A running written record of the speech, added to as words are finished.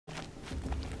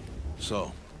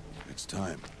So, it's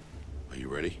time. Are you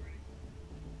ready?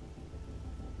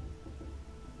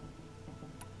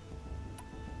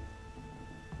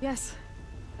 Yes,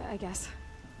 I guess.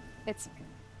 It's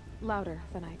louder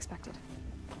than I expected.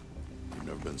 You've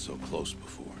never been so close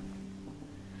before.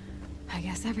 I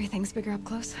guess everything's bigger up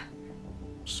close.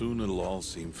 Soon it'll all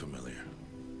seem familiar.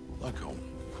 Like home.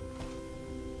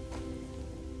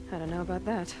 I don't know about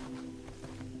that.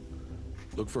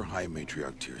 Look for High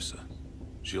Matriarch Tirsa.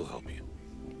 She'll help you.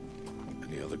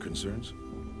 Any other concerns?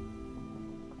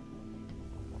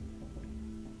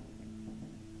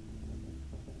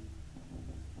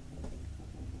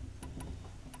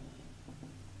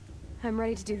 I'm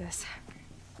ready to do this.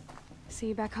 See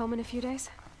you back home in a few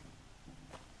days?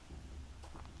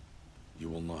 You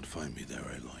will not find me there,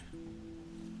 Aloy.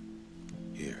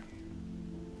 Here.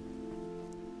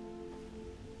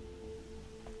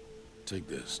 Take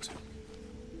this, too.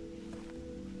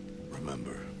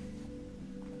 Remember.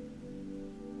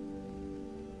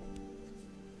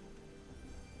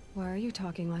 Why are you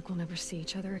talking like we'll never see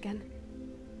each other again?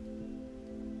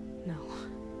 No.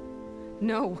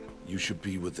 No! You should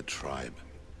be with the tribe.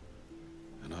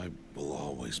 And I will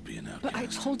always be an outcast. But I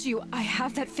told you, I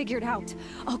have that figured out.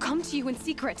 I'll come to you in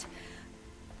secret.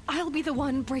 I'll be the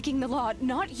one breaking the law,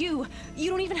 not you. You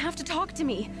don't even have to talk to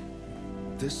me.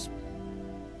 This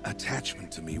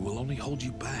attachment to me will only hold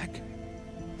you back.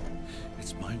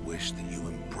 It's my wish that you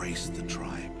embrace the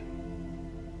tribe.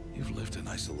 You've lived in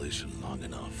isolation long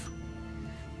enough.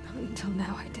 Until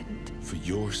now, I didn't. For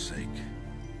your sake,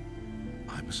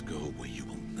 I must go where you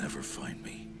will never find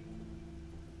me.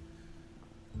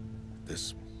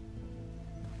 This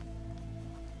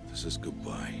is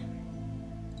goodbye.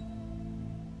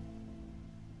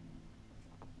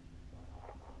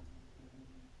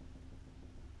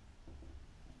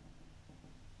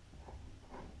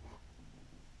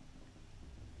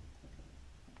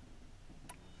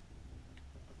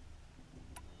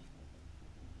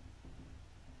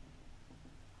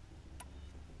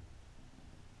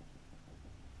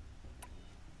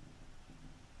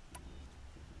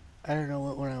 I don't know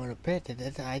what I want to put to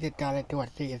this. I just got into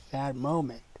a sad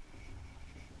moment.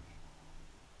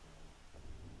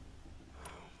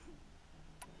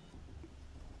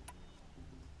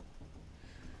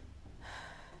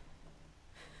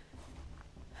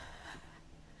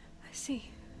 I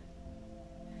see.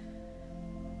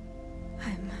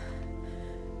 I'm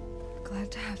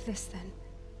glad to have this then.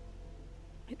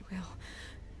 It will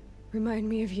remind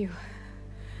me of you,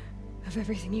 of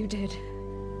everything you did.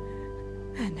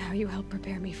 And how you helped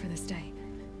prepare me for this day.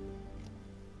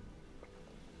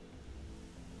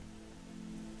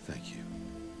 Thank you.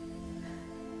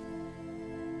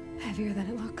 Heavier than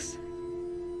it looks.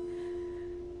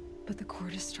 But the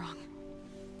cord is strong.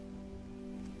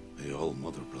 May All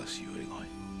Mother bless you, Aloy.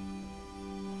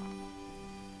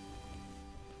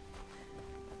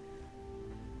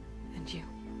 And you.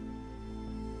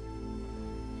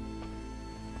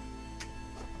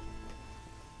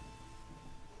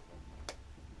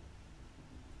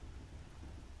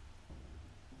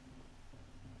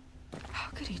 How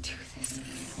could he do this?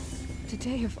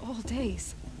 Today of all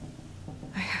days.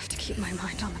 I have to keep my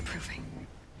mind on the proving.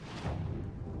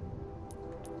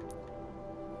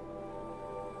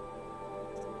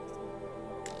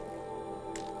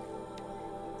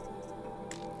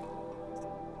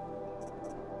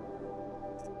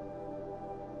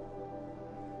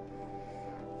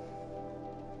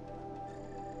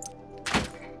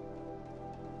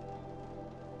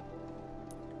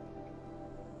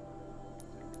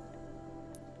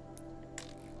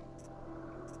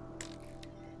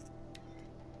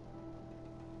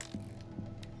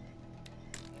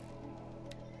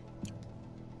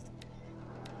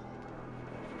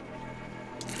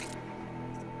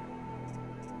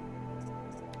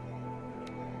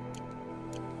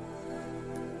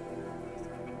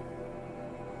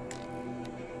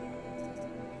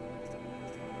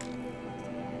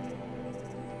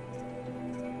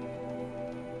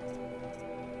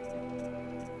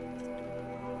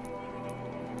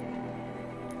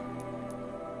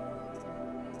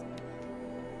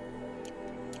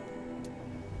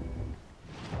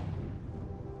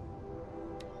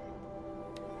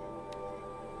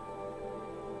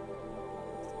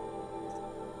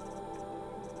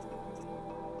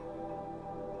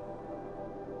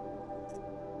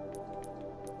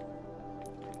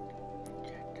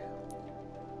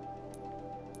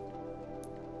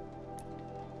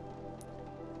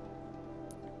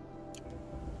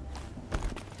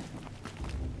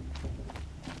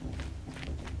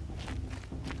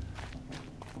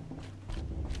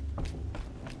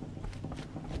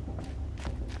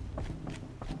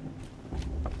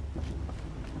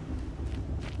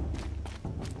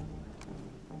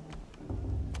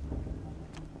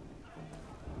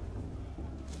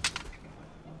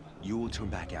 turn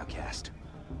back, outcast.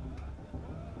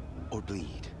 Or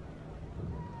bleed.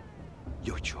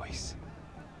 Your choice.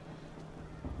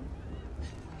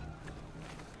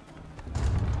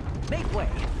 Make way!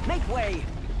 Make way!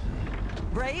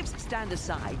 Braves, stand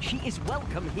aside. She is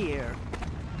welcome here.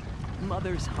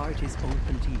 Mother's heart is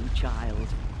open to you, child.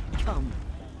 Come.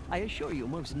 I assure you,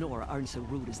 most Nora aren't so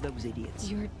rude as those idiots.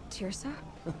 You're Tirsa?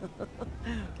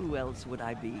 Who else would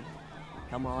I be?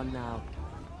 Come on now.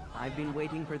 I've been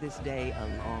waiting for this day a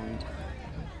long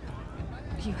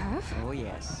time. You have? Oh,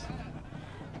 yes.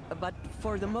 But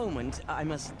for the moment, I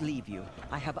must leave you.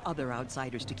 I have other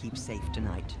outsiders to keep safe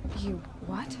tonight. You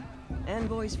what?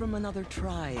 Envoys from another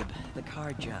tribe, the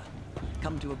Karja.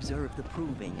 Come to observe the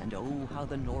proving, and oh, how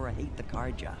the Nora hate the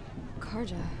Karja.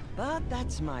 Karja. But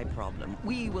that's my problem.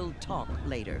 We will talk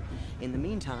later. In the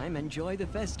meantime, enjoy the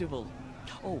festival.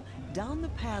 Oh, down the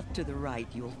path to the right,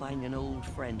 you'll find an old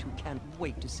friend who can't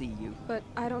wait to see you. But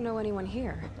I don't know anyone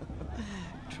here.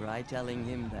 Try telling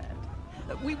him that.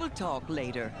 We will talk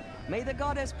later. May the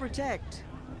goddess protect.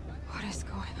 What is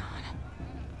going on?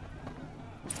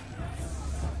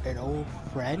 An old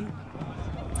friend?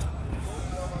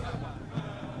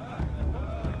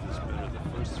 It's better the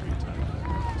first 3 times.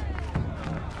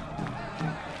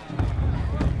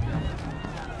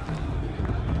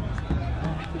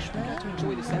 We should got to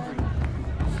enjoy this every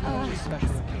such a special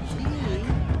occasion.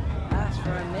 Ask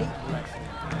for a mate lesson.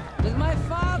 With my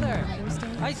father!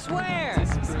 I swear!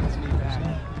 This brings me back.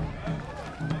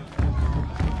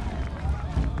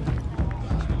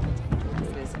 Do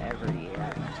this every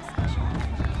year.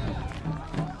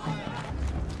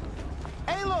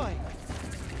 Aloy!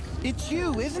 It's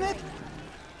you, isn't it?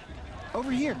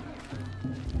 Over here.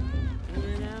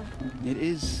 You know? It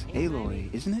is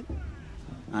Aloy, isn't it?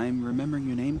 I'm remembering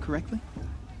your name correctly?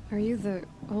 Are you the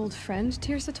old friend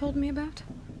Tirsa told me about?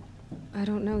 I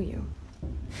don't know you.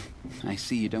 I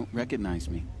see you don't recognize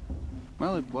me.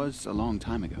 Well, it was a long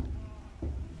time ago.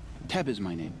 Teb is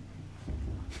my name.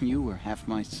 You were half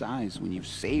my size when you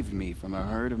saved me from a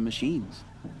herd of machines.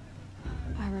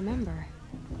 I remember.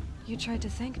 You tried to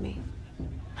thank me.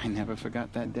 I never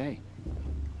forgot that day.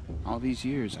 All these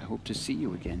years, I hope to see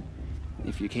you again,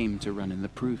 if you came to run in the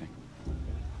proving.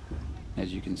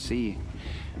 As you can see,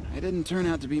 I didn't turn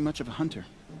out to be much of a hunter.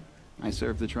 I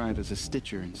served the tribe as a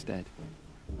stitcher instead,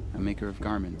 a maker of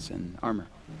garments and armor.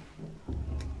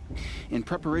 In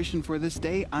preparation for this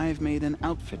day, I've made an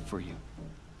outfit for you.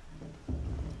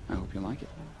 I hope you like it.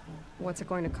 What's it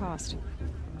going to cost?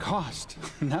 Cost?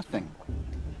 Nothing.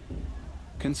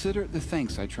 Consider it the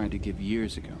thanks I tried to give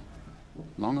years ago.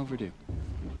 Long overdue.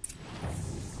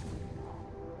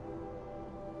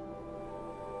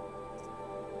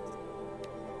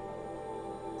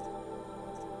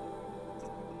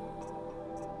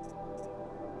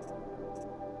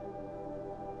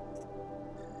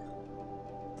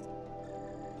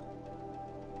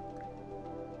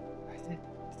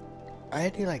 I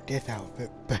do like this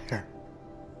outfit better.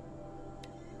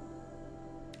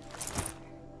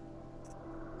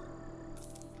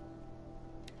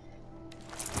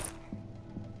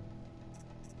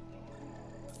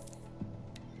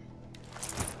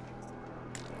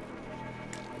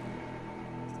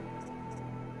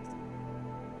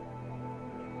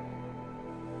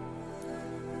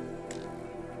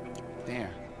 There.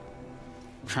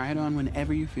 Try it on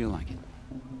whenever you feel like it.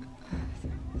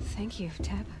 Thank you,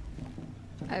 Teb.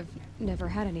 I've never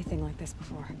had anything like this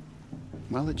before.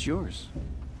 Well, it's yours.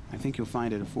 I think you'll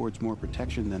find it affords more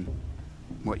protection than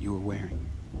what you were wearing.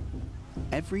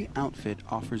 Every outfit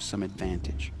offers some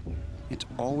advantage. It's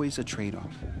always a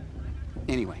trade-off.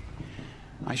 Anyway,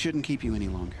 I shouldn't keep you any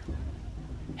longer.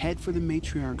 Head for the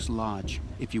Matriarch's Lodge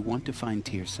if you want to find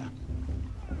Tirsa.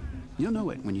 You'll know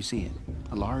it when you see it.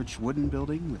 A large wooden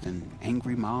building with an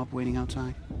angry mob waiting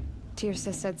outside.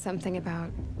 Tirsa said something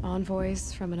about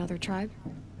envoys from another tribe?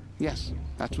 Yes,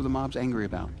 that's what the mob's angry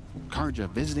about. Karja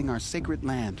visiting our sacred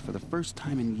land for the first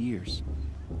time in years.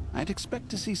 I'd expect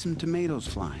to see some tomatoes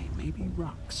fly, maybe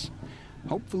rocks.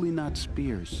 Hopefully not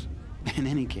spears. In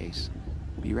any case,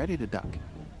 be ready to duck.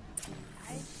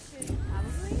 I should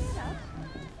probably get up,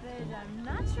 but I'm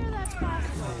not sure that's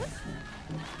possible.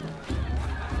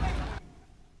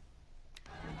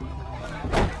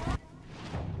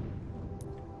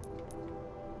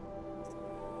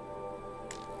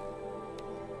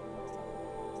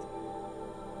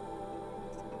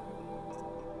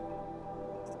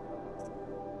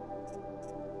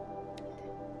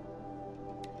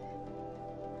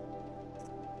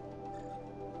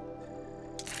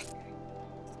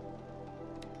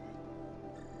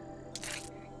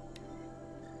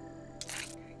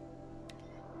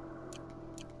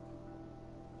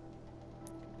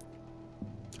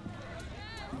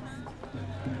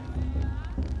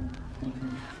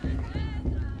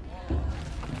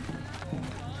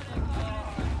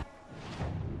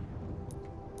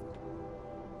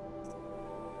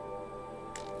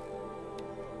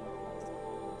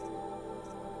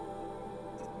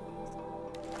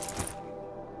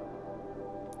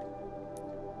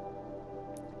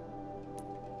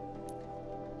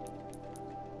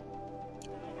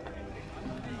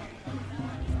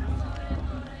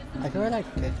 do I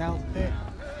like this outfit?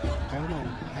 I don't know.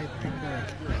 I think I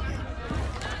like it.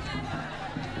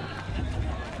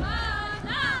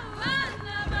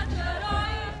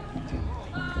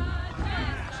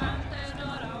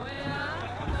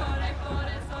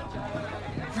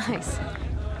 Nice.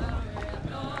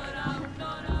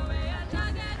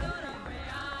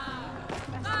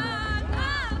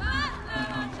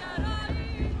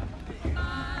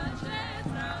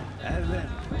 And then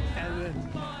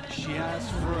she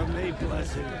asked for a May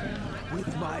blessing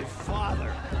with my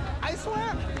father. I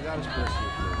swear. You got his blessing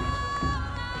for a reason.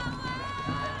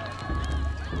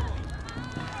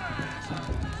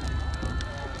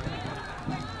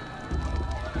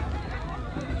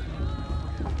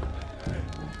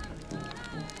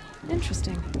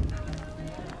 Interesting.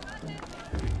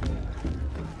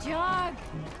 Jog!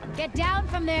 Get down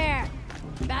from there!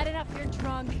 Bad enough you're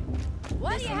drunk.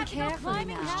 What do you have to go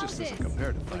climbing houses? Just doesn't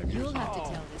compare to 5 years. You'll have to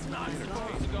tell this one.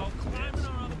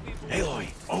 Aloy,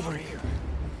 over here.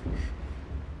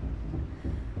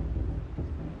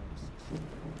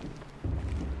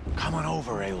 Come on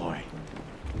over, Aloy.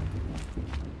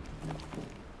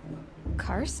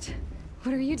 Karst?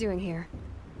 What are you doing here?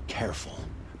 Careful.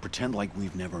 Pretend like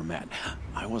we've never met.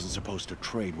 I wasn't supposed to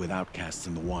trade with outcasts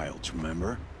in the wilds,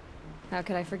 remember? How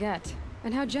could I forget?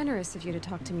 And how generous of you to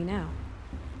talk to me now.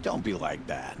 Don't be like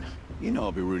that. You know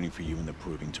I'll be rooting for you in the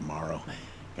proving tomorrow.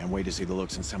 Can't wait to see the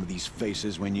looks on some of these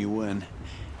faces when you win.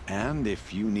 And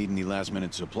if you need any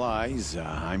last-minute supplies,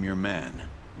 I'm your man.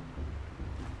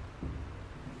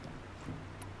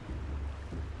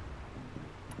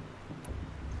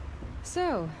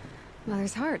 So,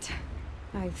 Mother's Heart.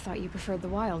 I thought you preferred the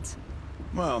wilds.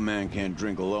 Well, man can't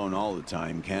drink alone all the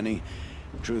time, can he?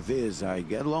 Truth is, I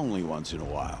get lonely once in a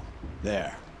while.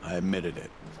 There, I admitted it.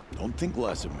 Don't think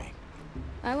less of me.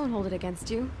 I won't hold it against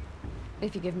you,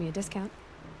 if you give me a discount.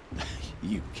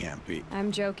 You can't be.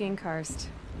 I'm joking, Karst.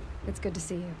 It's good to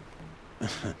see you.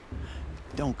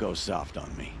 Don't go soft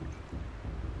on me.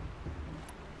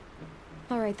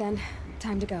 All right then,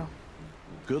 time to go.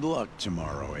 Good luck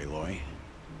tomorrow, Aloy.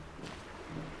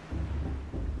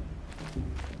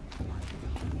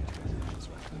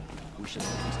 We should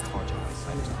let these cards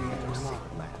outside of the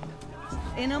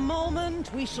land. In a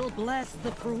moment, we shall bless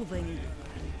the proving.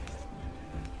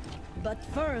 But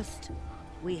first,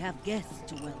 we have guests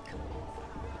to welcome.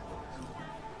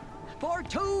 For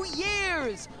 2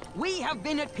 years, we have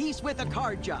been at peace with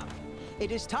Akarja.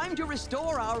 It is time to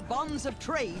restore our bonds of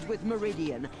trade with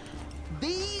Meridian.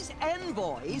 These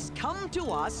envoys come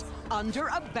to us under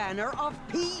a banner of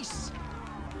peace.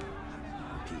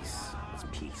 Peace. It's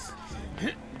peace.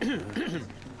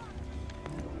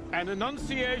 An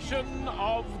enunciation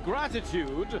of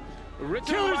gratitude written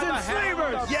Killers by the and hand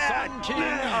slavers! of Yeah! Sun King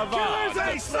Avad. Killers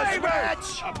and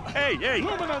slavers! Hey, hey!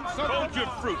 Luminance of Hold the- your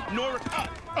fruit,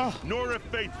 Nora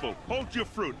Faithful. Hold your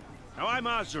fruit. Now I'm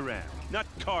Azaran, not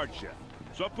Karja,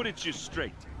 so I'll put it to you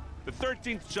straight. The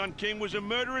 13th Sun King was a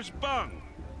murderous bung.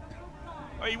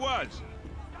 Oh, he was.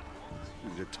 He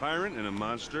was a tyrant and a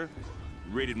monster.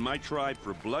 He raided my tribe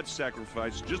for blood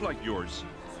sacrifice, just like yours.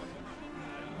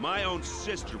 My own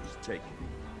sister was taken.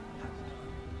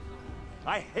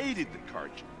 I hated the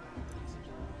Karja.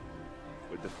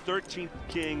 But the 13th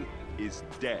king is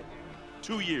dead.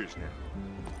 2 years now.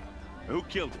 Who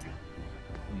killed him?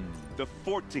 The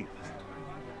 14th.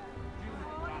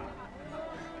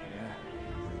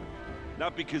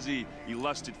 Not because he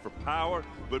lusted for power,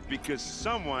 but because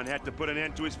someone had to put an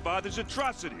end to his father's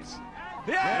atrocities.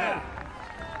 Yeah!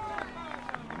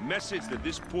 The message that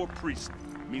this poor priest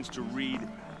means to read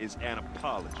is an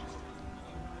apology.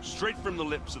 Straight from the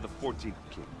lips of the 14th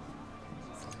king.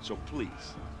 So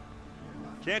please,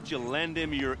 can't you lend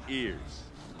him your ears?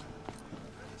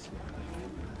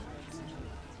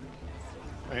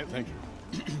 Thank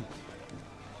you.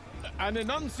 An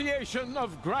enunciation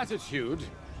of gratitude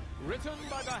written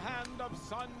by the hand of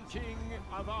Sun King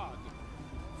Avad,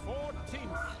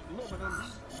 14th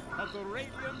luminance of the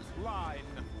Radiant Line.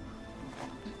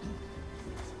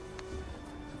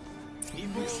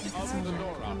 People of the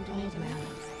Nora, Old man.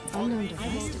 Unknown device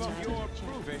eve of detected. your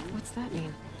proving, What's that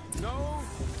mean? know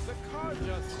the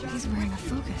Karja He's wearing a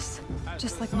focus,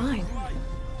 just like mine.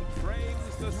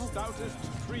 frames the stoutest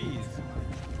trees,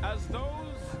 as those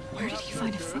Where did you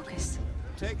find a focus?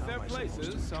 take their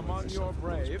places among your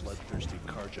braves. Bloodthirsty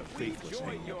Karja faithless Join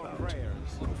hanging your about. prayers.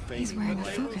 He's wearing a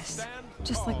focus,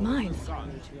 just like mine.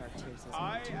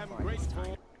 I am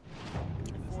grateful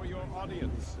for your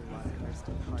audience.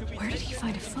 Where did he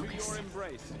find a focus?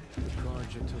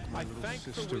 Carja took my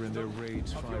little sister in their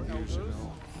raids 5 years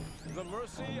ago. The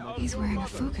mercy of He's wearing a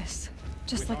focus,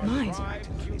 just like mine.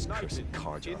 These cursed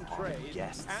Carja are our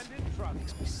guests.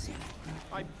 Makes me sick.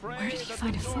 Where did he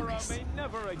find a focus?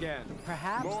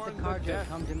 Perhaps the Carja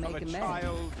come to make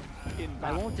amends.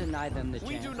 I won't deny them the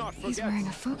chance. He's wearing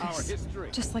a focus,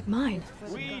 just like mine.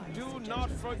 We do not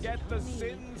forget the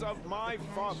sins of my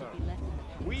father.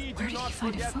 We do Where did not he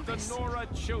find a forget the focus? Nora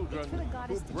children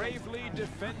who bravely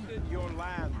defended your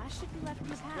land.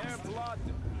 Their blood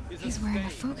is He's wearing a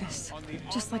focus,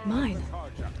 just like mine.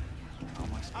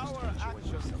 our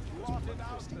actions blotted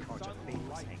out the sun's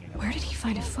light. Where did he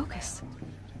find a focus?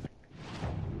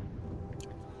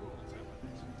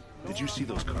 Did you see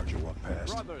those Carja walk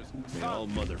past? May all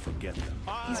mother forget them.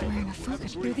 He's wearing a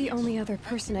focus. You're the only other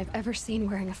person I've ever seen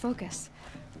wearing a focus.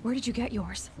 Where did you get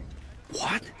yours?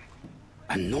 What?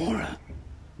 A Nora?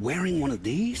 Wearing one of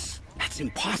these? That's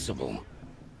impossible.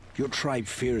 Your tribe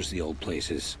fears the old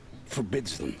places,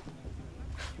 forbids them.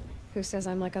 Who says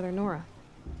I'm like other Nora?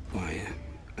 Why,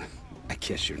 I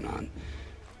guess you're not.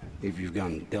 If you've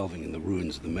gone delving in the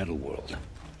ruins of the metal world.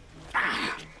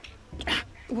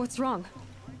 What's wrong?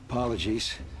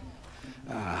 Apologies.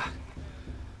 A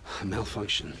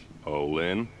malfunction. Oh,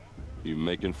 Lynn? You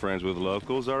making friends with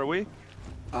locals, are we?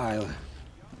 I'll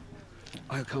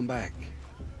come back.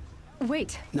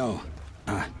 Wait. No,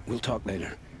 we'll talk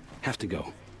later. Have to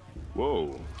go.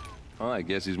 Whoa. Well, I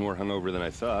guess he's more hungover than I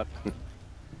thought.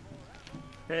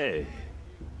 Hey,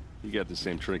 you got the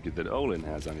same trinket that Olin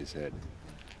has on his head.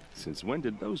 Since when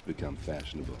did those become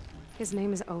fashionable? His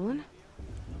name is Olin?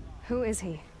 Who is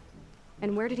he?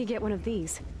 And where did he get one of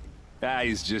these?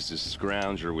 He's just a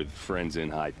scrounger with friends in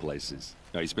high places.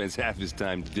 Now, he spends half his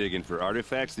time digging for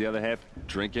artifacts, the other half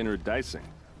drinking or dicing.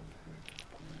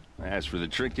 As for the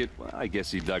trinket, well, I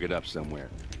guess he dug it up somewhere.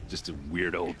 Just a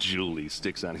weird old jewel he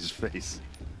sticks on his face.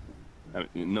 I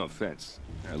mean, no offense.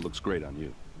 It looks great on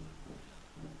you.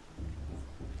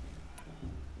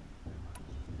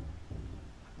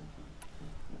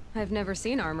 I've never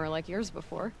seen armor like yours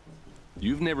before.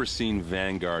 You've never seen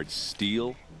Vanguard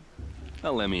steel?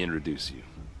 Well, let me introduce you.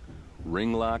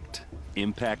 Ring-locked,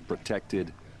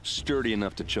 impact-protected, sturdy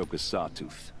enough to choke a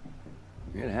sawtooth.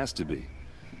 It has to be.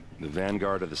 The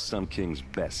Vanguard of the Sun King's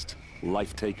best.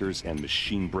 Life-takers and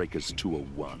machine-breakers to a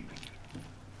one.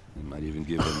 It might even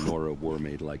give a Nora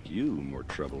warmaid like you more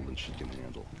trouble than she can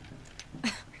handle.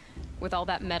 With all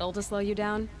that metal to slow you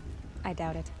down? I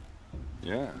doubt it.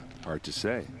 Yeah, hard to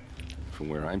say. From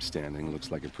where I'm standing,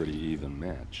 looks like a pretty even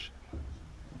match.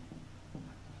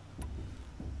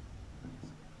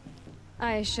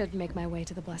 I should make my way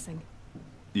to the blessing.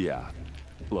 Yeah.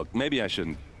 Look, maybe I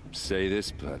shouldn't say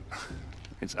this, but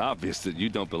it's obvious that you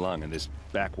don't belong in this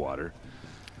backwater.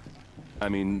 I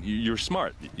mean, you're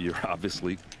smart. You're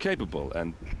obviously capable,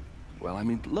 and, well, I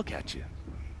mean, look at you.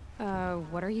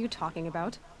 What are you talking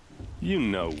about? You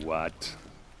know what.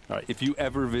 All right, if you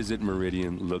ever visit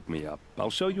Meridian, look me up. I'll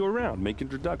show you around, make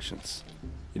introductions.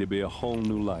 It'll be a whole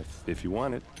new life, if you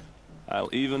want it.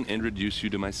 I'll even introduce you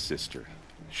to my sister.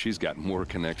 She's got more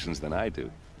connections than I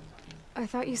do. I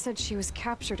thought you said she was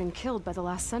captured and killed by the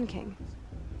last Sun King.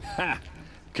 Ha!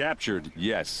 Captured,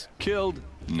 yes. Killed,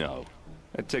 no.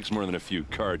 It takes more than a few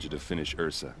Carja to finish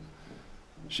Ursa.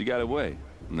 She got away.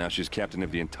 Now she's captain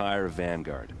of the entire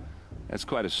Vanguard. That's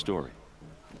quite a story.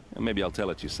 And maybe I'll tell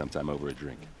it to you sometime over a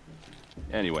drink.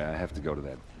 Anyway, I have to go to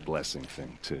that blessing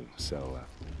thing, too. So,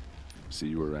 see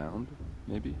you around,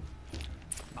 maybe?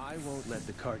 I won't let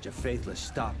the Carja Faithless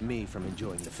stop me from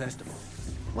enjoying the festival.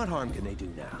 What harm can they do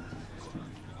now?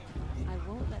 I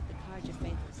won't let the Carja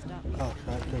Faithless stop me. Oh,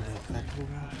 so after the festival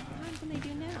now? What harm can they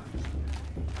do now?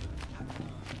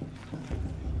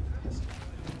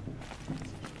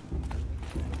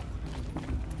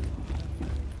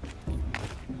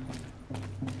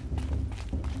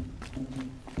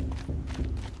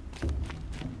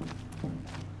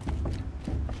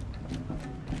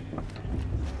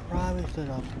 Probably set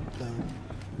up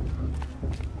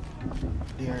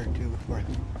the other two before I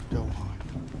go on.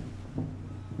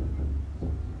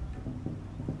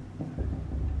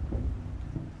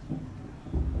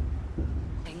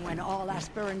 When all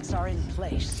aspirants are in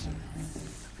place.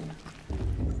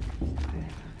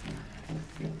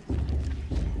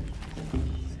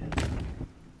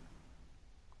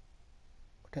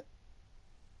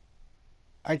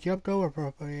 I jumped over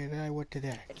properly and then I went to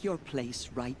that. Your place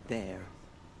right there.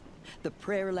 The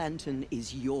prayer lantern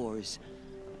is yours.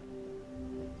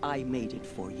 I made it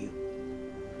for you.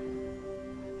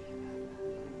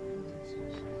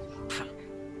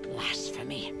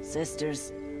 Blasphemy.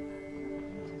 Sisters,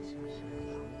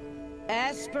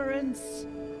 Aspirants,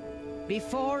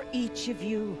 before each of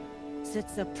you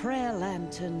sits a prayer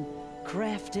lantern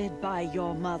crafted by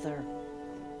your mother.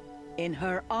 In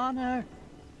her honor,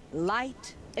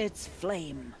 light its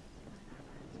flame.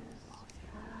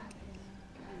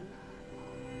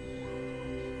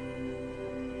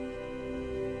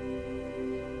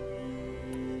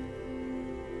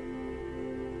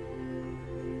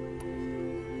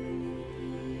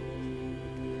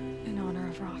 In honor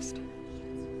of Rost.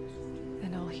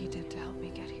 And all he did to help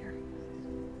me get here.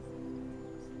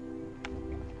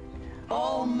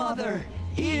 Oh, Mother,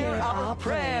 hear our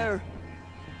prayer.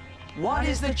 What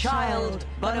is the child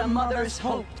but a mother's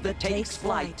hope that takes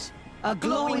flight? A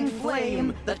glowing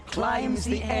flame that climbs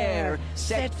the air,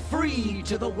 set free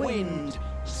to the wind,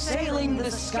 sailing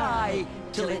the sky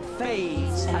till it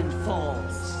fades and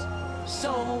falls.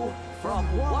 So, from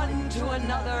one to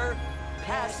another,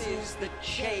 passes the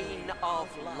chain of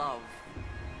love.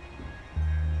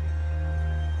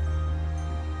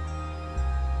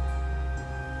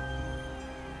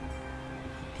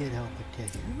 Can't help but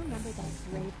take it. You remember that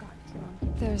slave got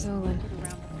killed? There's Olin.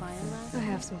 Around the fire last I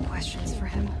have some questions for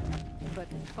him. but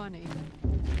funny.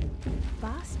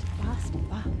 Fast, fast,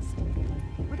 fast.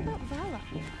 What about Vala?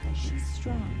 She's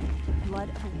strong. Blood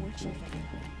of a war chief.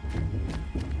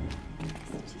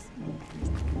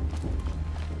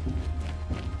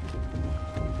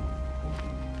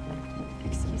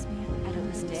 Excuse me. I don't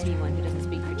listen to anyone who doesn't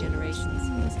speak for generations.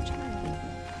 As a child.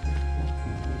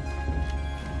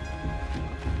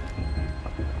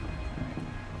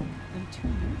 I'm too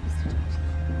nervous to talk to you.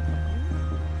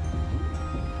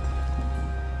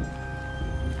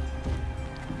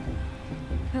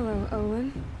 Hello,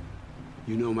 Olin.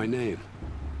 You know my name?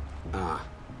 Ah,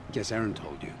 guess Aaron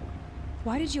told you.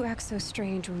 Why did you act so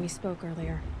strange when we spoke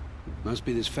earlier? Must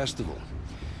be this festival.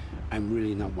 I'm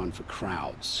really not one for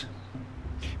crowds.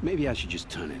 Maybe I should just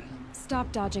turn in.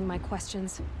 Stop dodging my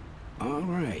questions. All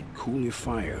right, cool your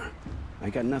fire. I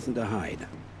got nothing to hide.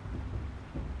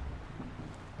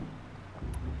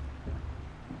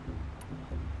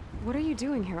 What are you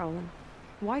doing here, Olin?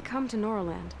 Why come to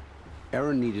Norland?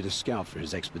 Aaron needed a scout for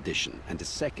his expedition, and a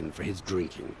second for his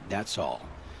drinking. That's all.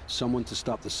 Someone to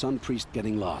stop the Sun Priest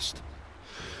getting lost.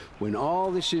 When all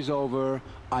this is over,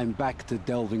 I'm back to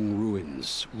delving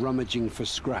ruins, rummaging for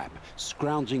scrap,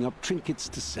 scrounging up trinkets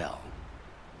to sell.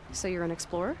 So you're an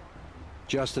explorer?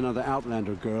 Just another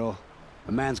Outlander, girl.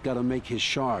 A man's gotta make his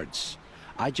shards.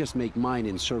 I just make mine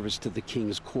in service to the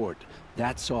King's court.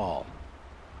 That's all.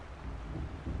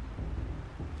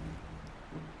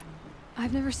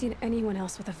 I've never seen anyone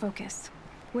else with a focus.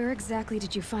 Where exactly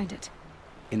did you find it?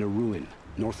 In a ruin,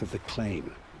 north of the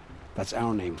Claim. That's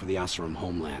our name for the Oseram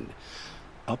homeland.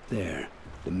 Up there,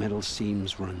 the metal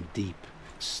seams run deep.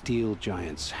 Steel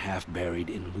giants half buried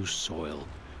in loose soil.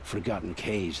 Forgotten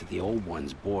caves that the old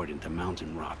ones bored into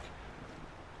mountain rock.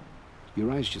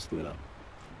 Your eyes just lit up.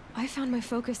 I found my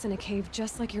focus in a cave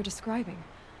just like you're describing.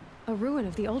 A ruin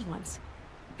of the old ones.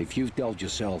 If you've delved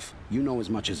yourself, you know as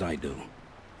much as I do.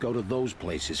 Go to those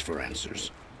places for answers.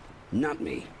 Not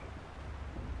me.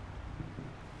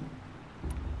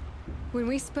 When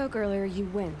we spoke earlier, you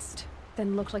winced,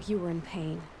 then looked like you were in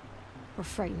pain. Or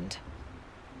frightened.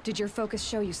 Did your focus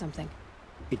show you something?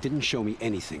 It didn't show me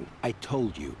anything. I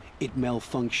told you. It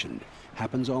malfunctioned.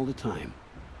 Happens all the time.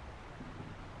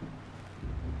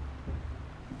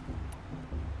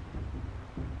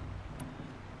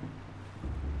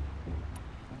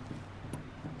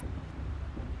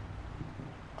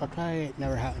 I'll try it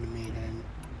never happened to me then,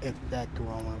 if that's the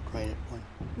wrong one, I'll try it one.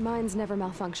 Mine's never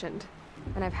malfunctioned,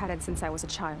 and I've had it since I was a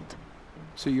child.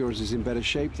 So yours is in better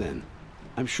shape then.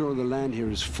 I'm sure the land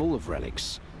here is full of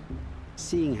relics.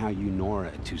 Seeing how you Nora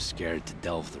are too scared to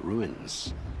delve the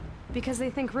ruins. Because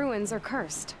they think ruins are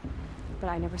cursed.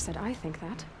 But I never said I think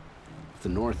that. If the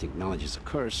North acknowledges a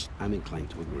curse, I'm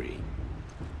inclined to agree.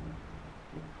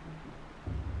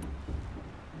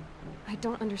 I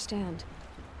don't understand.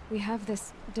 We have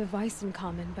this device in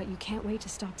common, but you can't wait to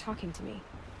stop talking to me.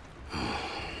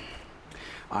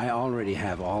 I already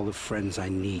have all the friends I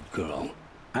need, girl.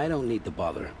 I don't need the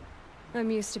bother. I'm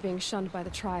used to being shunned by the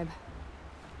tribe.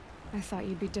 I thought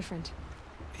you'd be different.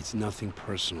 It's nothing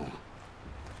personal.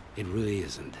 It really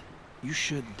isn't. You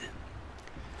should...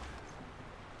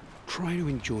 try to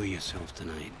enjoy yourself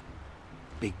tonight.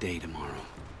 Big day tomorrow.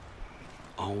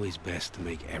 Always best to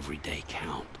make every day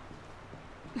count.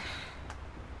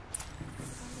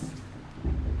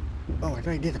 Oh, I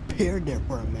thought he disappeared there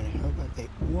for a minute. I was gonna say,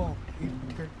 whoa,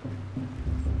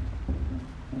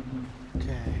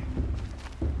 okay.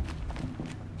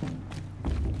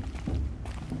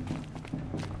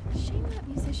 Shame that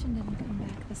musician didn't come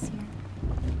back this year.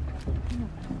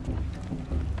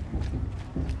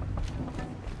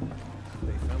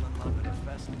 They fell in love at a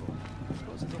festival. I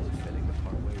suppose it's only fitting to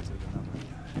part ways at another.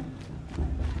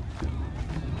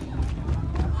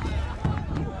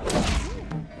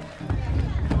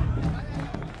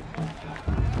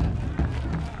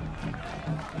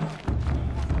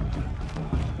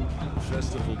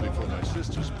 Festival before my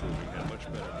sister's proving had much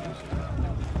better music.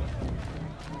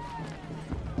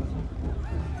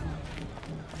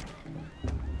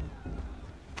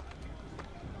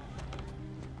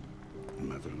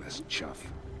 Motherless chuff.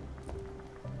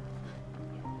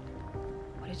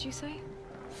 What did you say?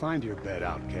 Find your bed,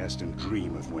 outcast, and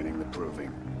dream of winning the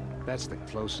proving. That's the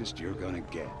closest you're gonna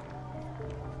get.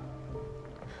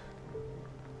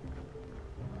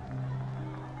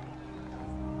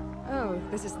 Oh,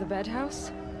 this is the bed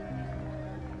house?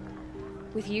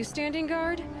 With you standing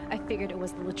guard, I figured it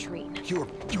was the latrine. Your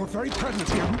very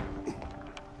presence here.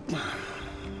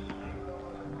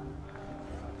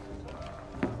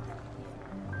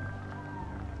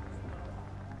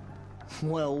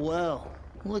 Well, well.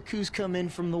 Look who's come in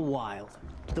from the wild.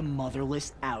 The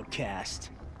motherless outcast.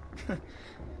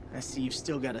 I see you've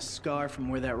still got a scar from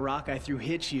where that rock I threw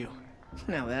hit you.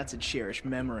 Now that's a cherished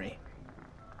memory.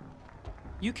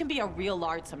 You can be a real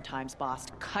lard sometimes, boss.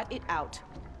 Cut it out.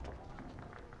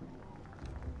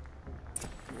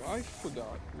 I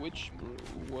forgot which brew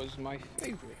was my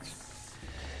favorite.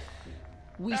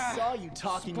 We saw you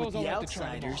talking with suppose the I'll have to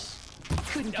try them outsiders.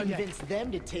 Couldn't convince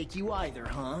them to take you either,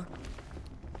 huh?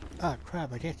 Oh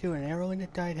crap, I just threw an arrow in the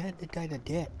guy's head, the guy's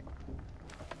dead.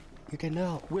 You can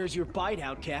know. Where's your bite,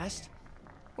 outcast?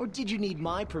 Or did you need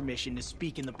my permission to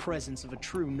speak in the presence of a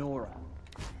true Nora?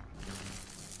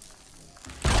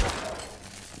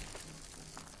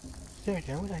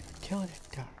 Seriously, I would like to kill this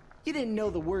guy. You didn't know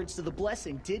the words to the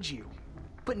blessing, did you?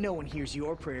 But no one hears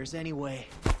your prayers anyway.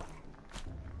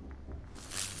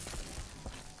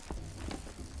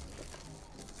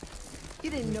 You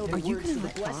didn't know the words to the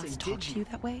blessing, did you?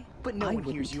 That way? But no one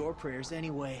hears your prayers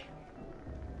anyway.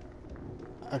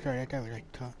 I'm sorry, that guy was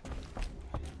like tough.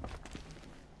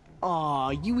 Aw,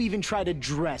 you even try to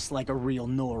dress like a real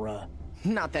Nora.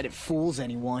 Not that it fools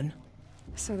anyone.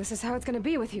 So this is how it's gonna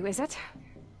be with you, is it?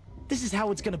 This is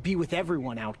how it's gonna be with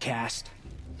everyone, outcast.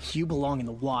 You belong in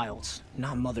the wilds,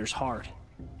 not Mother's heart.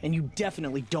 And you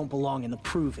definitely don't belong in the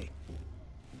proving.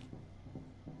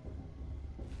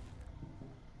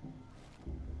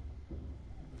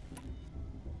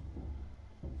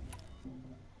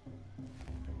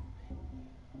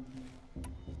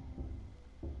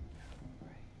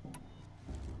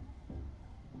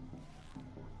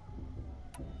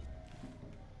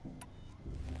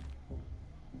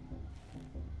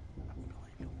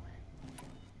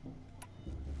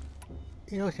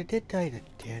 You know, she did die to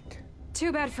dead.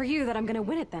 Too bad for you that I'm gonna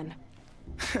win it then.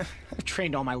 I've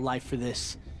trained all my life for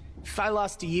this. If I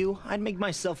lost to you, I'd make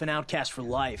myself an outcast for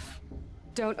life.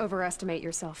 Don't overestimate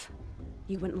yourself.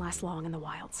 You wouldn't last long in the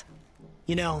wilds.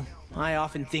 You know, I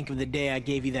often think of the day I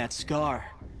gave you that scar.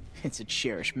 It's a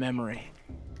cherished memory.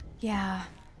 Yeah.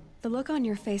 The look on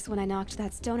your face when I knocked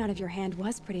that stone out of your hand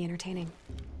was pretty entertaining.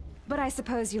 But I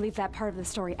suppose you leave that part of the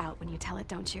story out when you tell it,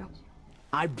 don't you?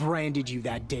 I branded you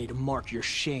that day to mark your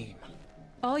shame.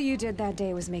 All you did that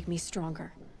day was make me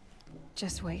stronger.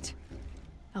 Just wait.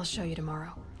 I'll show you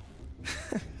tomorrow.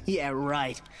 Yeah,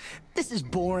 right. This is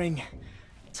boring.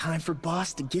 Time for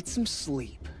Boss to get some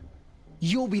sleep.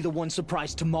 You'll be the one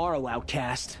surprised tomorrow,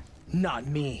 outcast. Not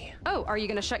me. Oh, are you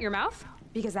gonna shut your mouth?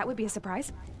 Because that would be a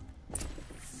surprise.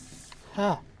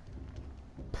 Ha.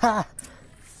 Ha.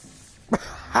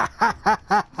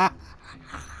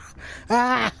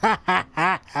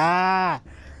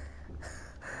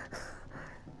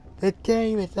 The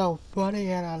game is so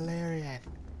funny and hilarious.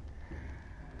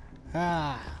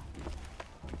 Ah.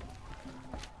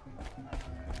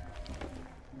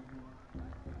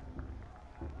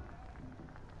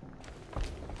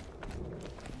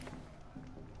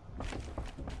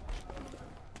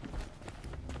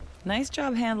 Nice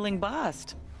job handling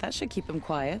Bast. That should keep him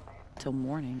quiet. Till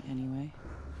morning, anyway.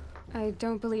 I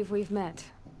don't believe we've met.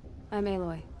 I'm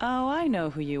Aloy. Oh, I know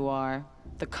who you are.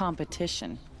 The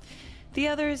competition. The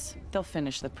others, they'll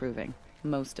finish the proving.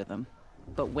 Most of them.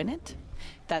 But win it?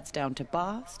 That's down to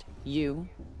Bast, you,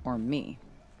 or me.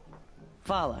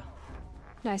 Vala.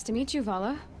 Nice to meet you,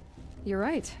 Vala. You're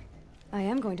right. I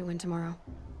am going to win tomorrow.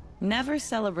 Never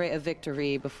celebrate a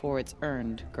victory before it's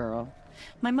earned, girl.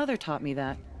 My mother taught me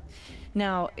that.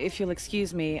 Now, if you'll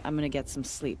excuse me, I'm gonna get some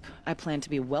sleep. I plan to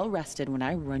be well rested when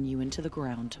I run you into the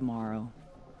ground tomorrow.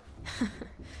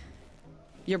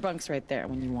 Your bunk's right there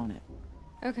when you want it.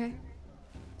 Okay.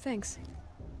 Thanks.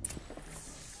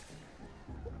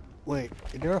 Wait,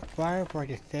 is there a fire before I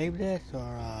can save this, or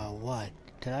what?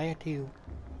 Did I have to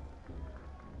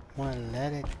want to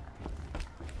let it?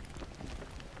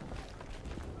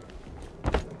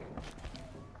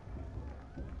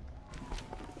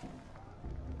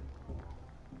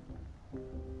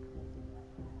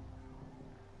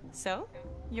 So,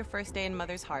 your first day in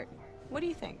Mother's Heart. What do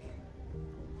you think?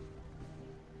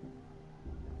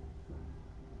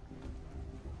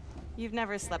 You've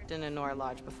never slept in a Nora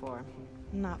lodge before.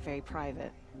 Not very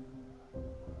private.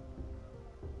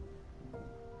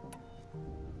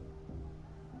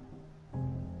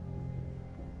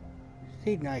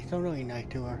 She's nice, so really nice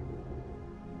to her.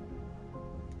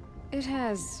 It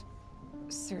has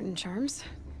certain charms.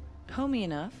 Homey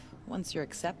enough, once you're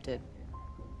accepted.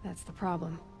 That's the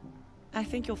problem. I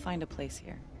think you'll find a place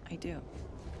here. I do.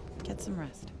 Get some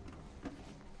rest.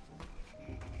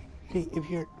 See, if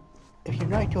you're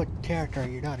nice to a character,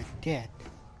 you're not a dick.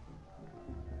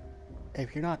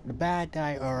 If you're not the bad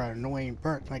guy or an annoying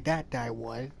person like that guy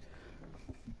was.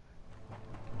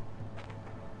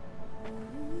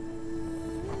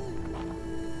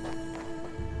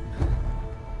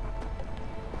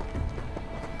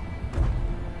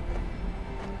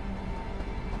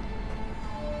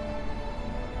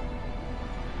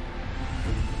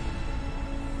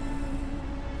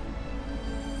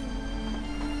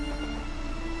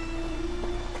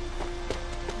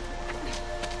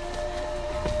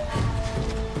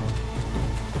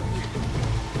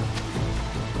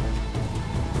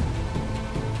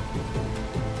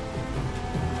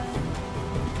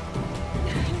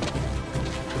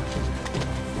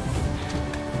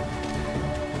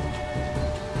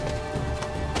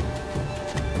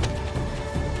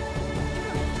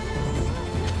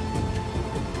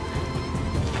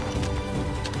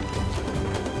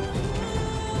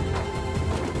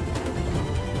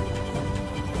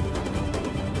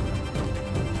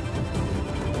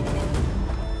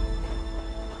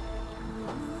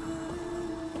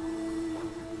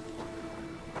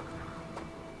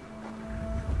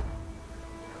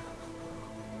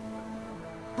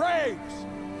 Braves!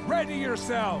 Ready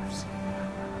yourselves!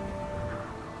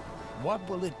 What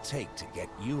will it take to get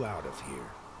you out of here?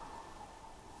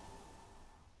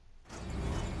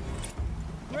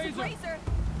 Razor!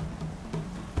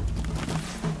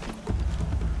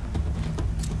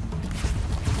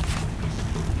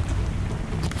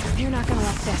 You're not gonna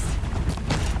like this.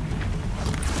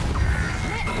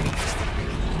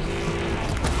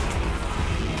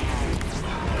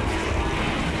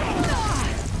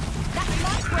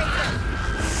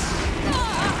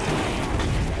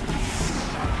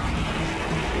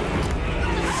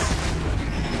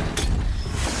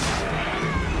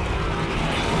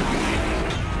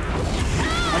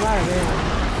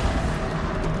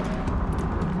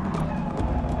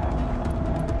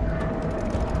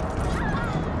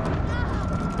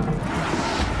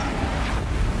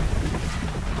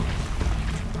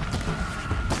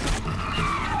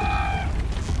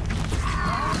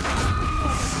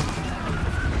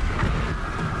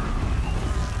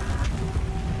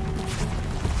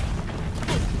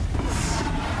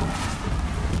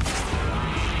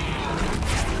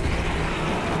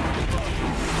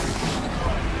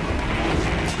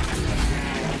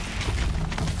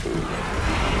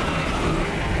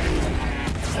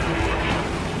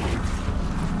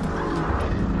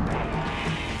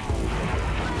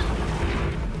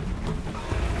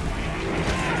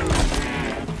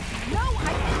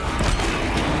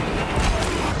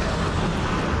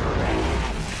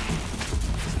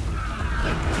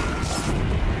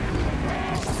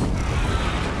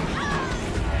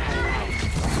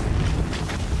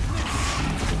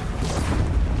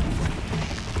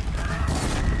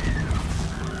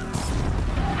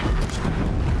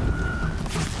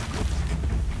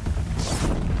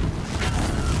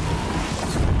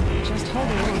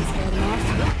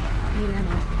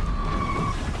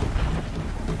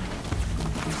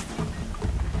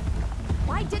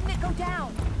 Why didn't it go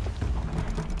down?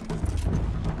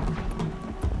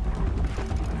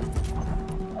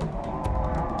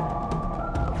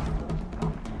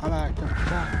 I'm out of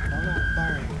shot. I'm not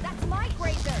firing. That's my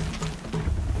razor.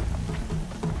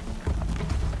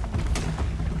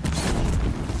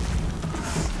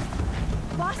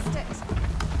 Bust it.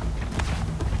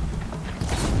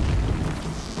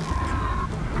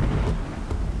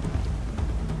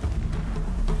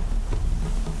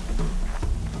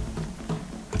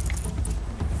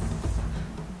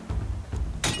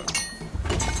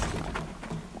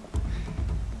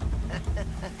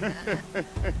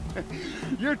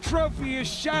 Your trophy is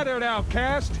shattered,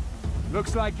 outcast.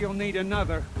 Looks like you'll need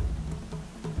another.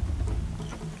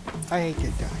 I hate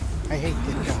this guy. I hate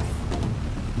this guy.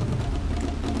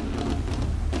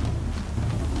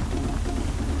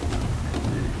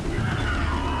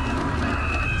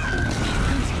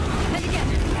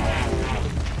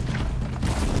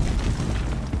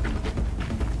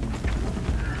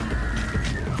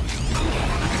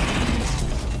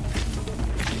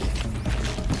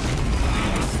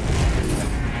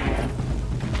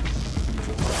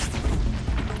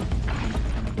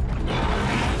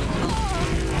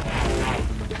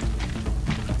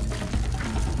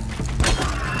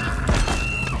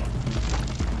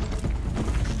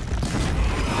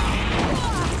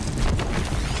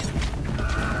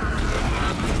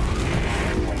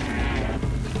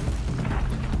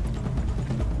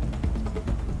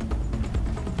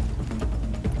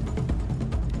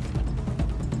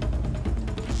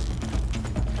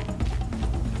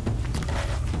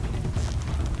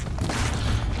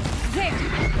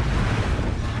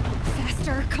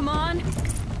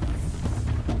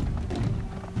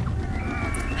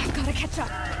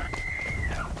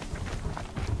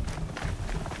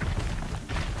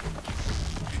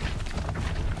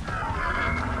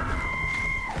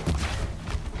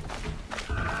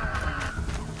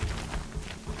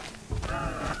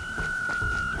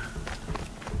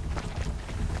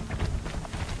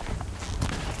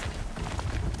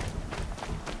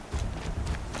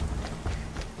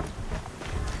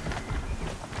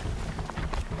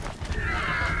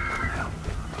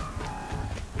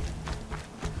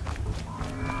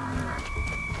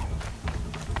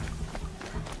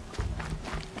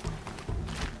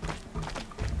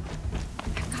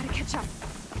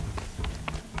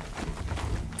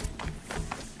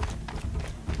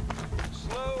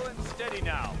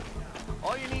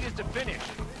 just to finish.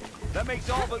 That makes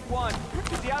all but one.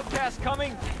 Is the outcast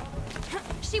coming?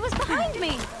 She was behind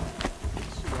me!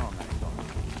 Strong, I thought.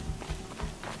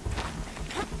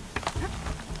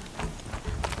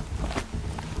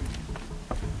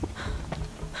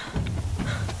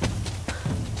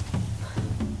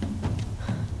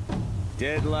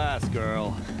 Dead last,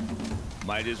 girl.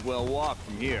 Might as well walk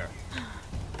from here.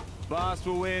 Boss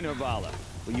will win, Havala,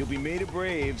 but you'll be made a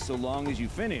brave so long as you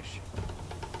finish.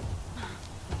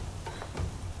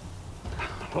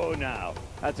 Oh, now.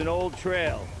 That's an old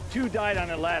trail. 2 died on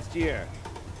it last year.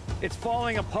 It's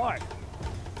falling apart.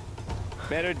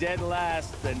 Better dead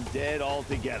last than dead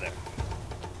altogether.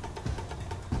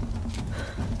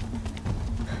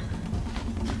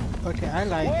 Okay, I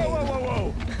like it. Whoa, whoa, whoa,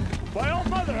 whoa! My old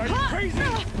mother, are you crazy?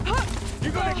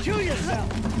 You're gonna kill yourself!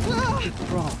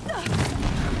 What's wrong?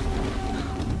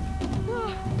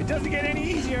 It doesn't get any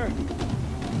easier!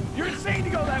 You're insane to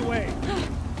go that way!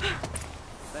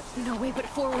 No way but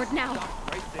forward now.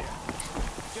 Right there.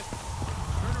 Just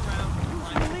turn around.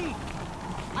 Who's in the lead?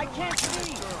 I can't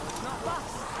see! It's not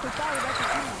us. The fire at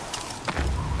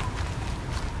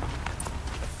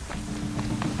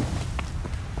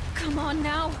the Come on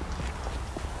now.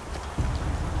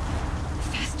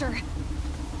 Faster.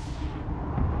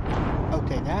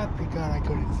 Okay, that because I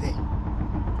couldn't see.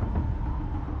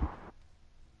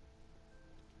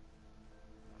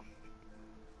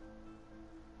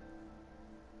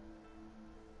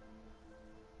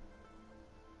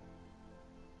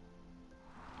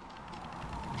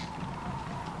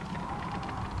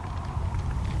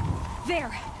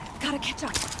 There! Gotta catch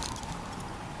up.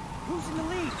 Who's in the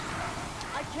lead?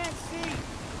 I can't see!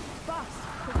 Boss,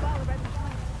 the fire right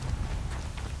behind.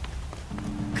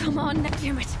 Come on,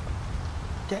 damn it!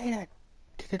 Dang it!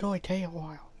 Did it only take a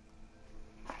while?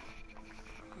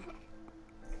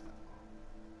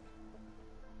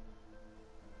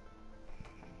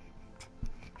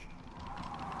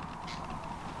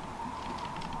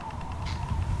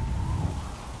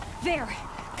 There!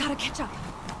 Gotta catch up.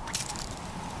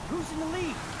 Who's in the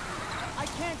lead? I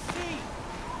can't see!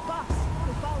 Boss,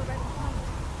 the fire right behind.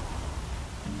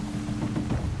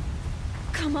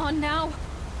 Come on now!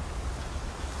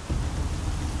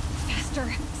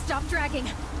 Faster! Stop dragging!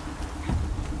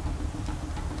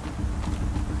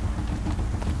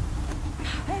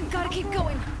 Hey, gotta keep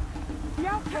going! The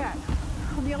outcast!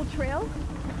 On the old trail?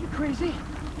 You crazy?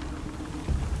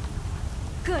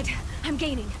 Good. I'm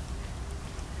gaining.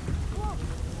 Whoa!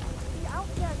 The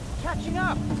outcast is catching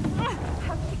up!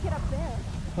 How did you get up there?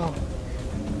 Oh.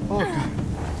 Oh god.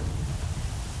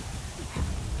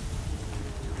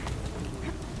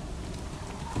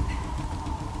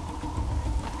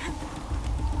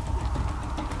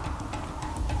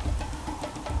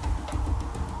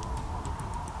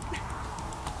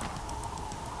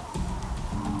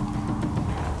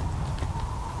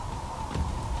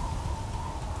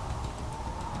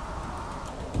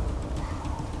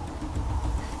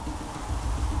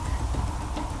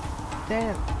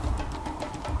 Damn.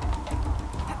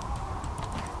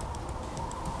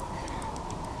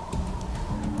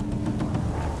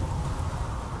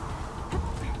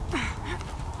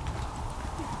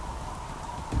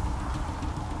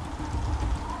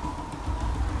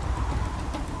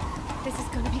 This is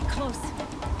gonna be close.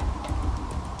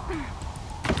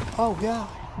 Oh god.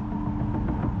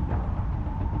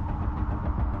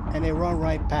 And they run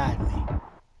right past me.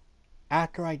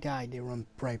 After I die, they run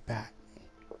right back.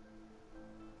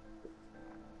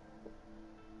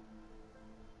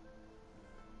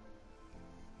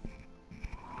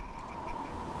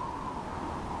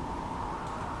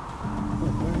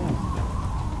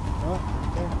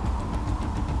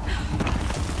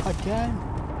 Again?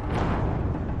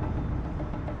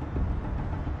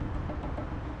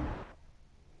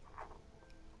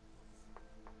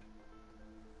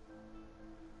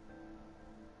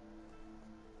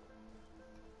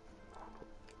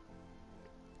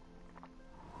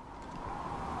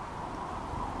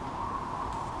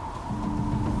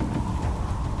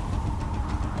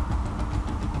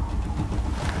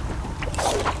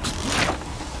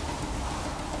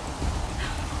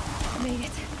 Made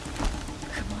it.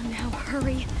 Come on now,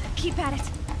 hurry. Keep at it.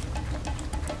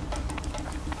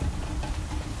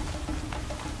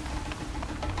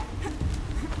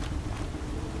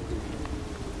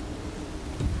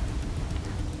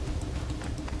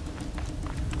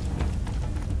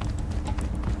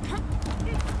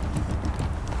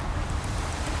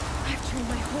 I've trained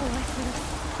my whole life for this.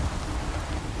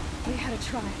 We had a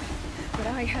tribe, but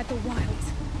I had the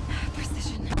wilds.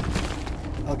 Precision.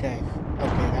 Okay,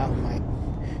 that was my...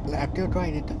 I'm still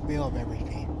trying to get the feel of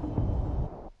everything.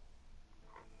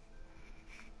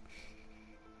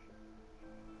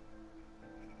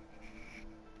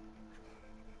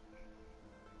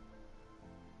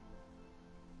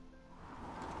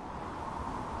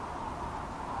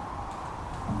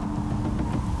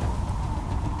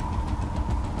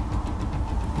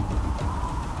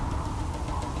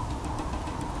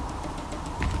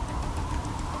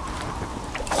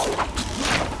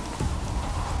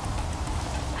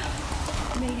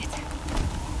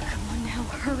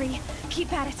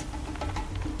 Keep at it.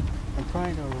 I'm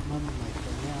trying to remember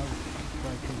myself now so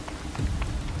I can...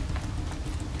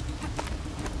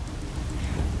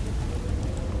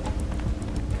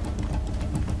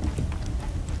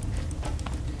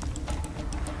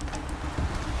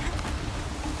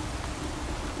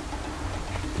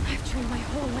 I've trained my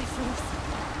whole life for this.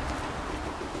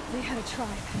 They had a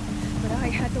tribe, but I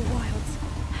had the wilds.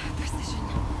 Precision.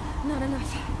 Not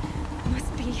enough.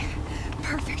 Must be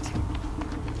perfect.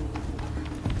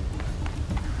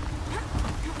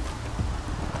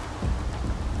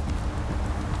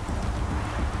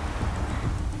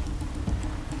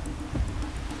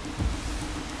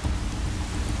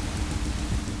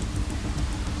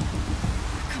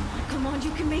 Come on,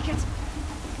 you can make it.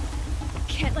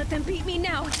 Can't let them beat me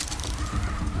now.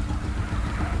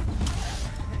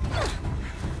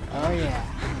 Oh yeah.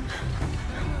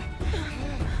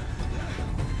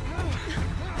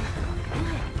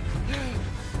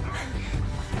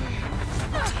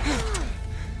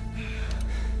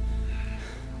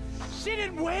 She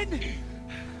didn't win!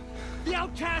 The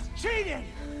outcast cheated!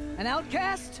 An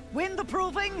outcast? Win the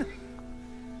proving?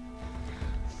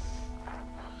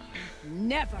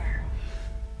 Never.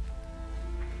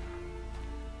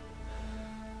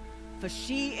 For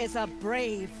she is a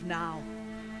brave now.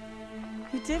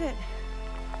 You did it.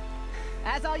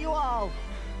 As are you all.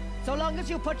 So long as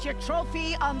you put your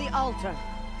trophy on the altar.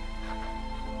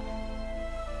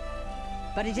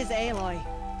 But it is Aloy.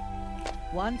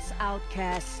 Once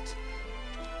outcast,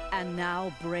 and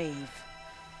now brave,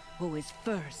 who is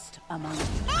first among you.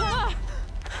 Ah!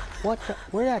 What the?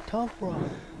 Where'd that come from?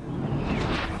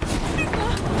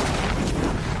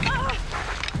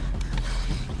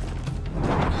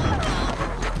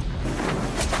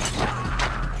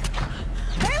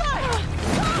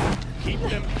 Keep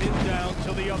them pinned down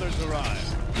till the others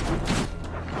arrive.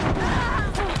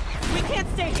 We can't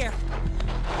stay here.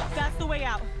 That's the way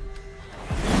out.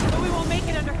 But we won't make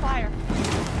it under fire.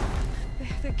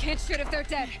 They can't shoot if they're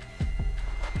dead.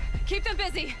 Keep them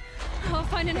busy. I'll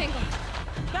find an angle.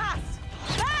 Bast!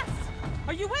 Bast!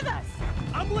 Are you with us?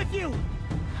 I'm with you!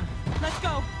 Let's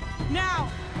go. Now!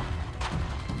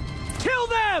 Kill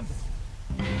them!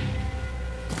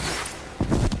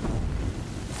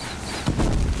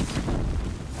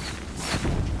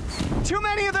 Too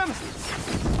many of them!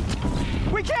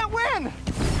 We can't win!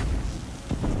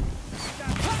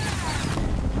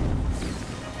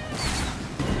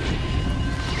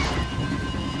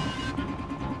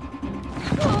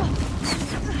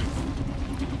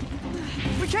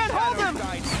 We can't hold them!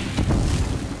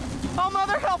 Oh,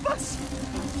 Mother, help us!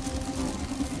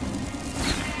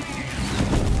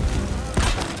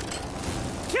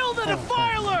 Kill the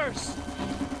defilers!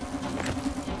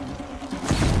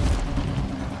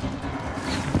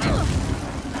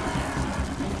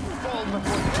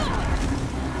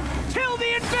 Kill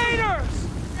the invaders!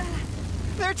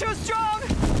 They're too strong!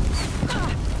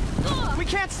 We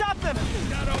can't stop them!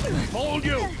 Hold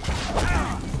you!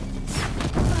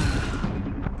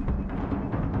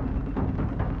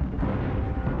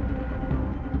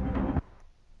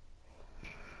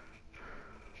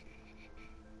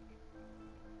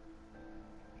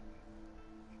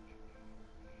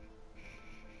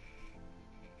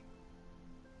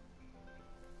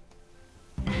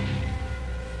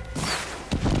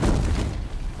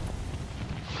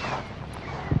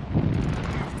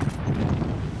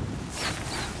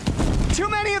 Too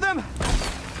many of them!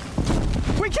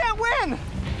 We can't win!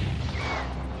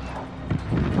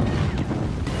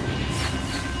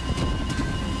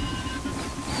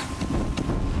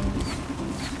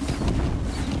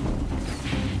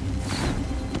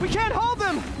 We can't hold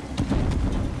them!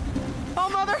 Oh,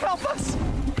 Mother, help us!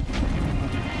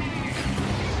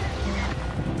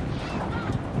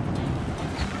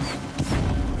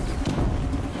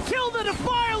 Kill the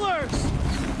defilers!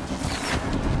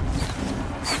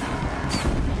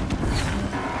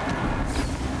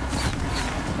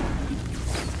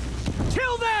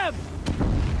 Kill them!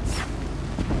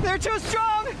 They're too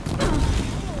strong!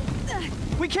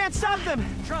 We can't stop them!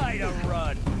 Try to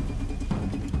run!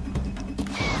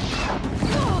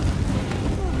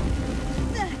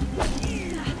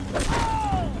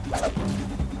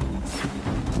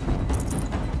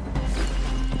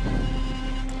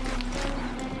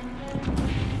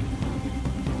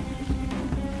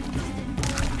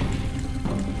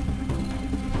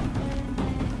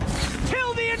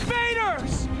 Kill the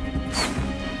invaders!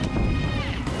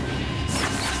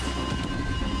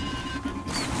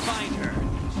 Find her.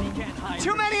 She can't hide.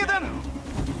 Too many of them!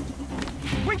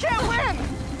 We can't win!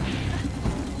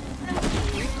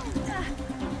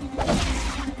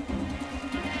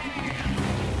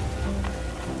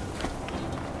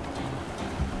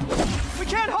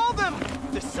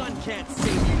 sun can't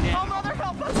save you now. Oh, Mother,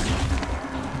 help us!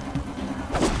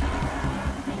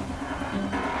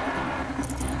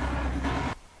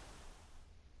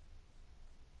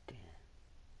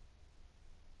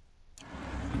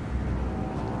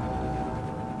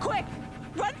 Quick!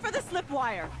 Run for the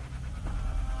slipwire!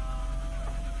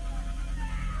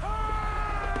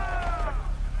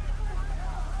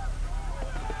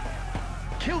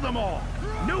 Kill them all!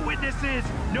 No witnesses,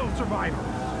 no survivors!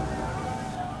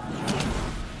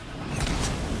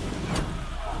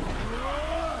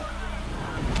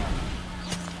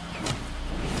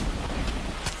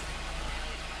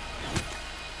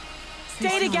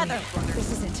 Stay together!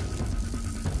 This is it.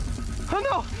 Oh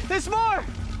no! There's more!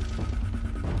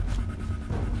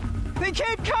 They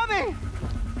keep coming!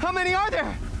 How many are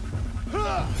there?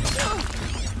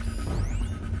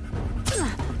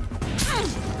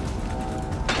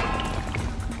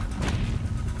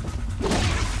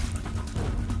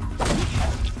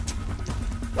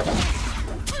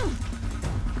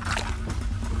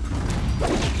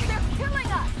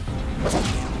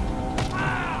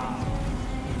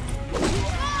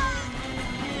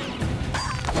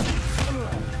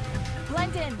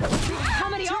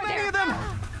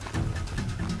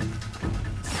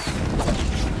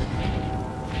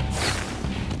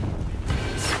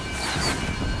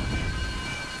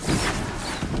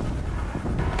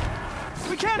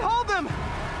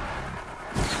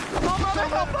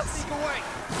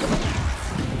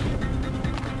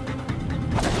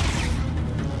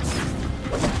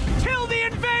 Kill the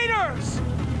invaders!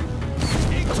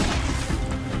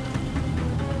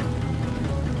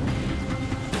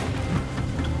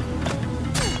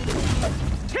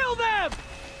 Kill them!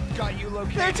 Got you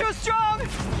located. They're too strong!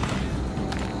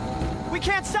 We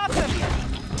can't stop them!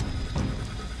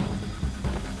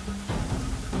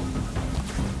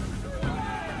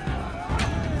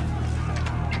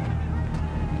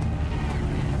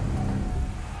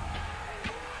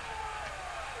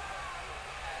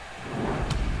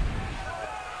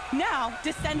 Now,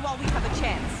 descend while we have a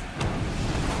chance.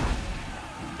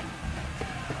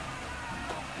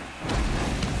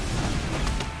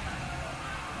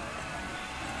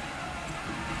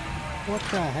 What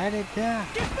the hell is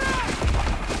that? Get back!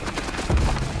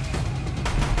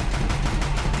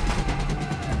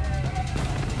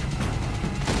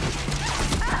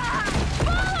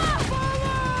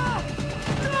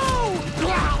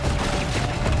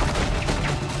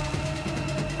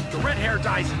 The red hair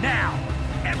dies now!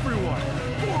 Everyone,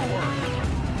 forward!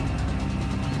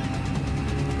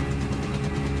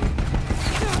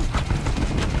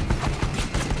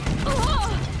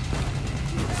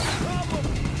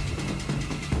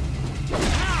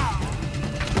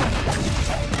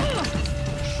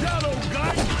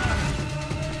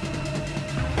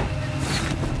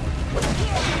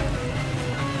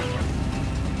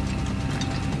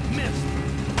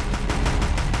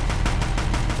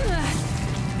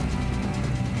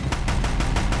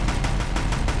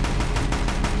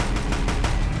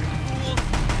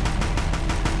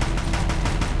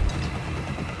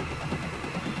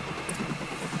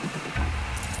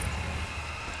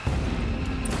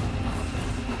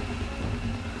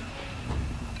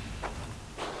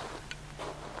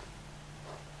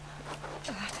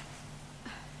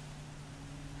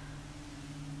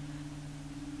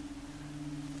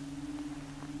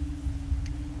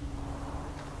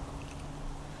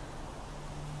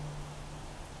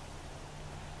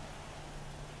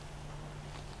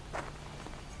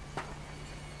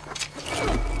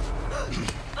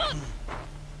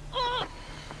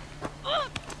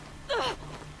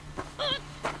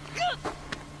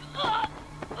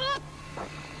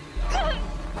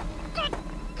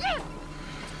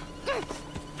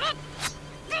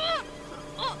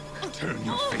 Turn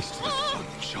your face to the sun,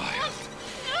 child.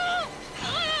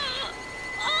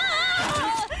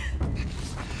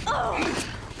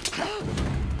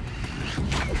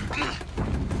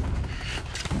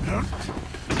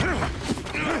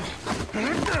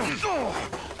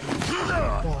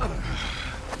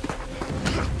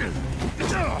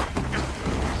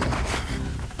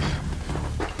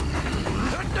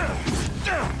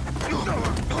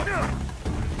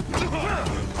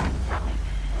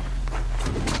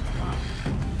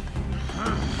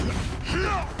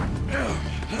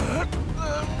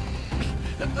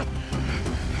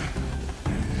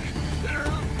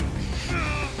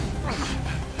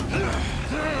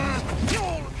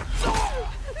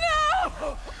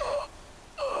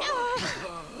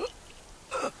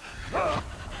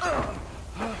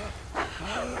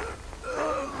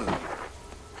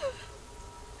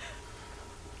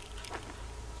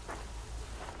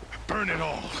 Burn it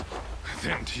all,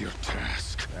 then to your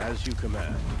task. As you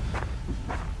command.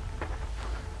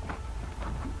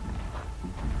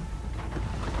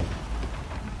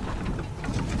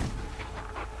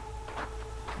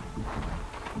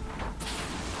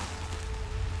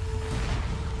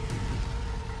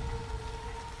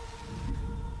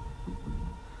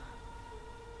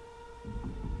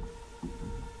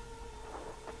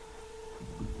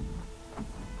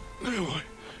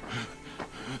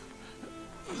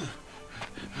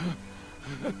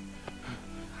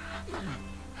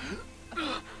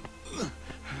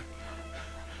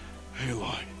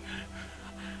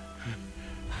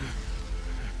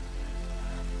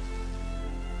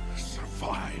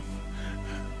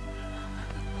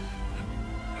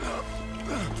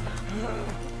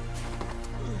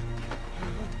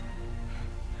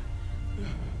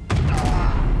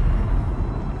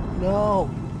 No.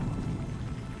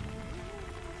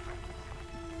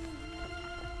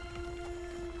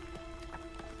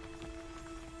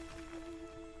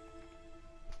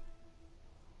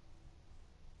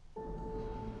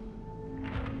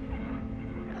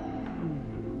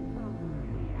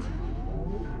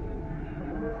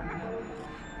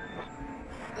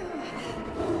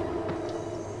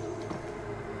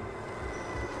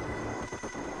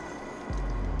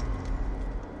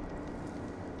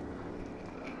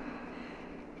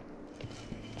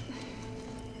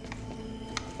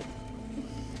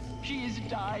 She is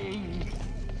dying.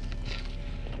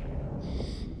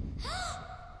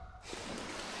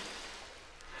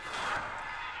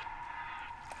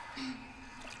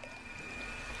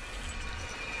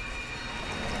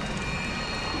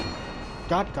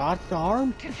 Got God's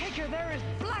arm? To take her there is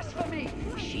blasphemy.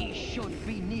 She should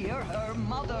be near her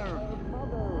mother.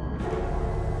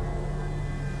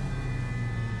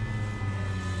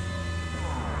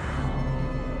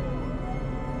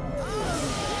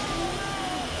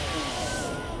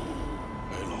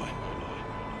 Aloy,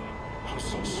 I'm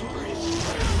so sorry.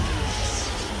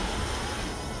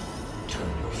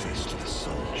 Turn your face to the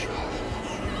sun, child.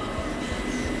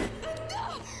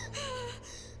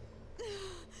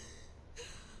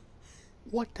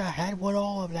 What the heck with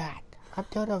all of that? I'm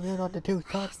done of it on the two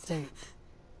suns thing.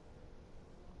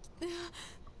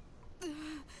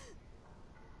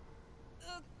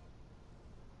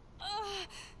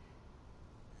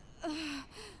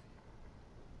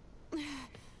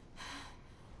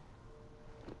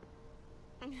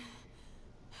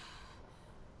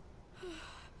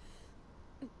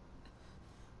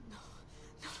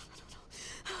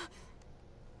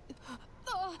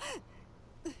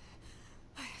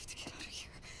 I have to get out of here.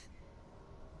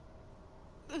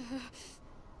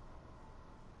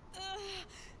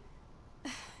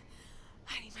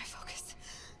 I need my focus.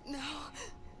 No.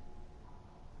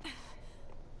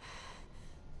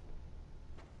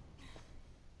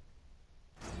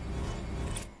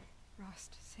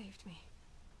 Rost saved me.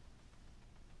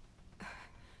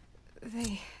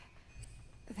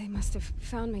 They must have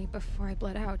found me before I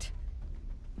bled out.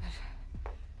 But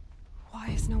why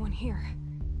is no one here?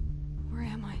 Where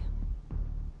am I?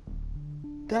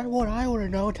 That's what I want to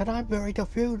know, and I'm very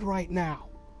confused right now.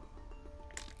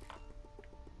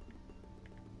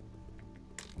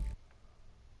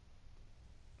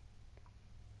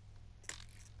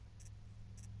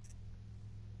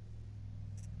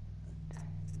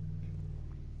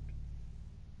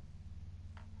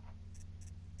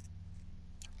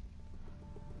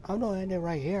 I'm gonna end it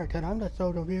right here, because I'm just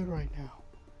so confused right now.